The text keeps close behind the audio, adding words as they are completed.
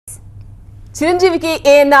చిరంజీవికి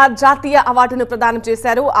ఏఎన్ఆర్ జాతీయ అవార్డును ప్రదానం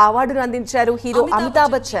చేశారు. ఆ అవార్డును అందించారు హీరో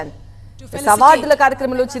అమితాబ్ బచ్చన్. అవార్డుల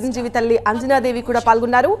కార్యక్రమంలో చిరంజీవి తల్లి అంజనాదేవి కూడా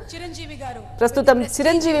పాల్గొన్నారు. ప్రస్తుతం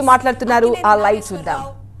చిరంజీవి మాట్లాడుతున్నారు. ఆ లైవ్ చూద్దాం.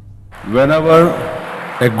 Whenever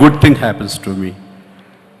a good thing happens to me,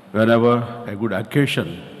 whenever a good occasion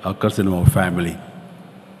occurs in our family,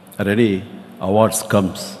 or any awards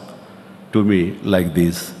comes to me like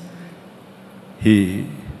this, he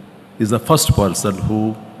is the first person who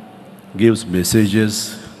gives messages,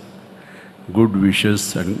 good wishes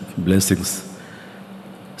and blessings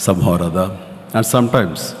somehow or other. And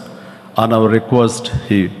sometimes on our request,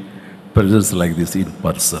 he presents like this in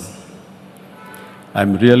person.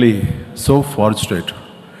 I'm really so fortunate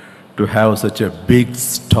to have such a big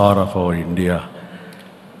star of our India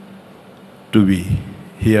to be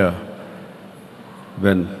here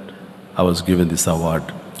when I was given this award.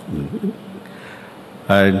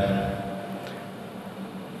 And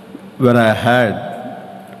when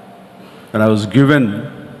I was given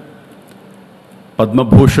Padma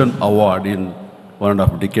Bhushan award in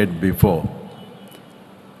 1.5 decades before,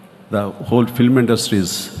 the whole film industry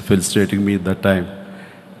is felicitating me. That time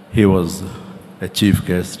he was a chief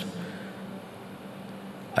guest.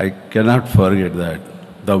 I cannot forget that.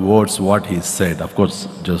 The words, what he said, of course,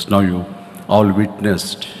 just now you all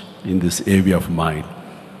witnessed in this AV of mine.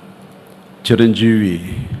 Chiranjeevi,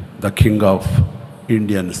 the king of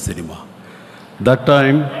Indian cinema. That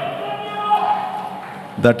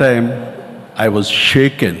time I was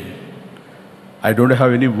shaken. I don't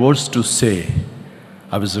have any words to say.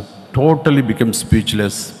 I was totally became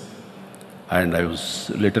speechless and I was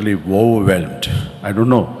literally overwhelmed. I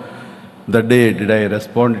don't know that day did I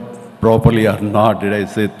respond properly or not, did I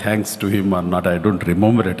say thanks to him or not, I don't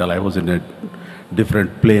remember it all. I was in a different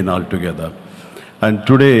plane altogether. And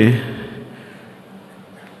today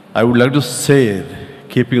I would like to say,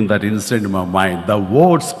 keeping that incident in my mind, the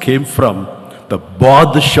words came from the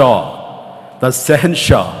Badshah, the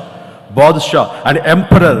Sahanshah, Badshah, an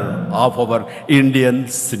emperor of our Indian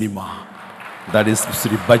cinema. That is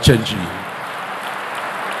Sri Bachchanji.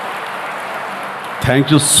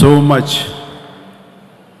 Thank you so much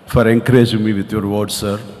for encouraging me with your words,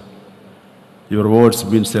 sir. Your words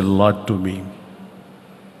means a lot to me.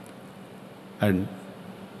 And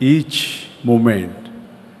each moment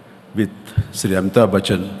with Sri Amitabh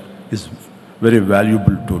Bachchan is very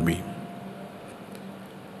valuable to me.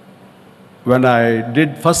 When I did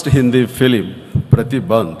first Hindi film,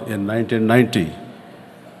 Pratibandh, in 1990,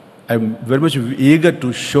 I'm very much eager to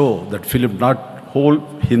show that film, not whole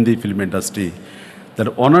Hindi film industry, that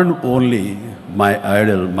one and only my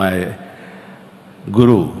idol, my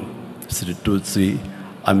guru, Sri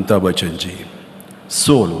Amitabh Bachchan ji.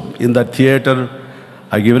 Solo. In that theater,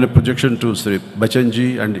 I given a projection to Sri Bachchanji,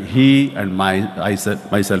 and he and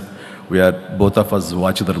myself, we are both of us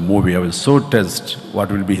watching the movie. I was so tensed what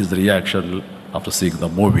will be his reaction after seeing the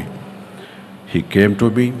movie. He came to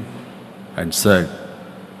me and said,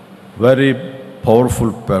 very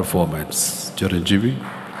powerful performance, Chiranjeevi,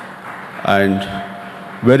 and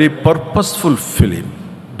very purposeful film.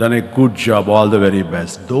 Done a good job, all the very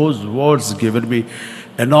best. Those words given me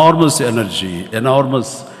enormous energy, enormous.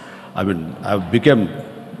 I mean, I became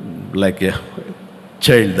like a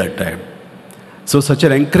child that time. So such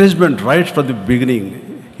an encouragement right from the beginning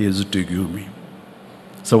he used to give me.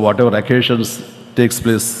 So whatever occasions takes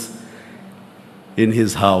place in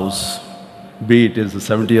his house, be it is the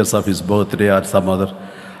 70 years of his birthday or some other,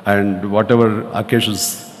 and whatever occasions,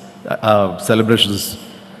 celebrations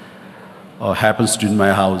happens in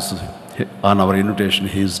my house, on our invitation,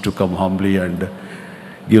 he used to come humbly and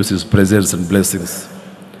gives his presence and blessings.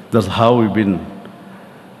 That's how we've been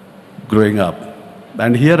growing up.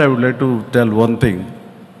 And here I would like to tell one thing.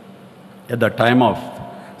 At the time of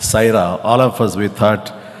Saira, all of us, we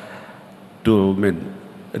thought to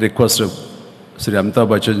request Sri Amitabh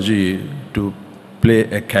Bachchan ji to play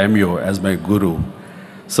a cameo as my guru.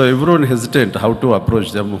 So everyone hesitant how to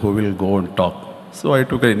approach them, who will go and talk. So I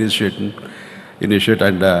took an initiate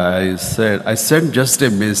and I sent just a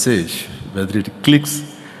message, whether it clicks,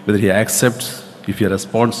 whether he accepts, if he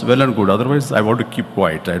responds well and good. Otherwise, I want to keep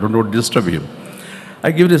quiet. I don't want to disturb him.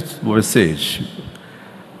 I give this message.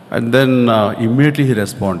 And then immediately he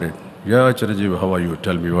responded, yeah, Chiranjeevi, how are you?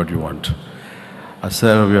 Tell me what you want. I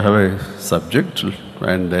said, we have a subject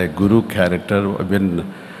and a guru character. I've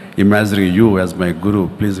been imagining you as my guru.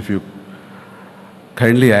 Please, if you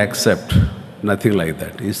kindly accept. Nothing like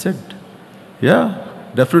that. He said, yeah,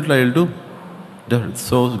 definitely I'll do.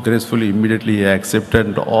 So gracefully, immediately he accepted,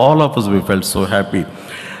 and all of us, we felt so happy.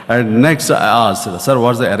 And next I asked, sir,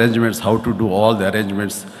 what's the arrangements, how to do all the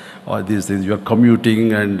arrangements all these things. You are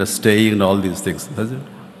commuting and staying and all these things. I said,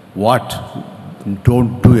 what?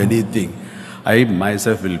 Don't do anything. I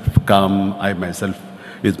myself will come, I myself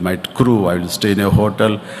with my crew, I will stay in a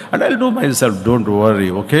hotel and I'll do myself, don't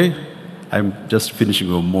worry, okay? I'm just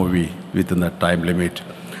finishing a movie within that time limit.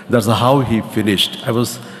 That's how he finished. I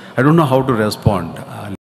don't know how to respond.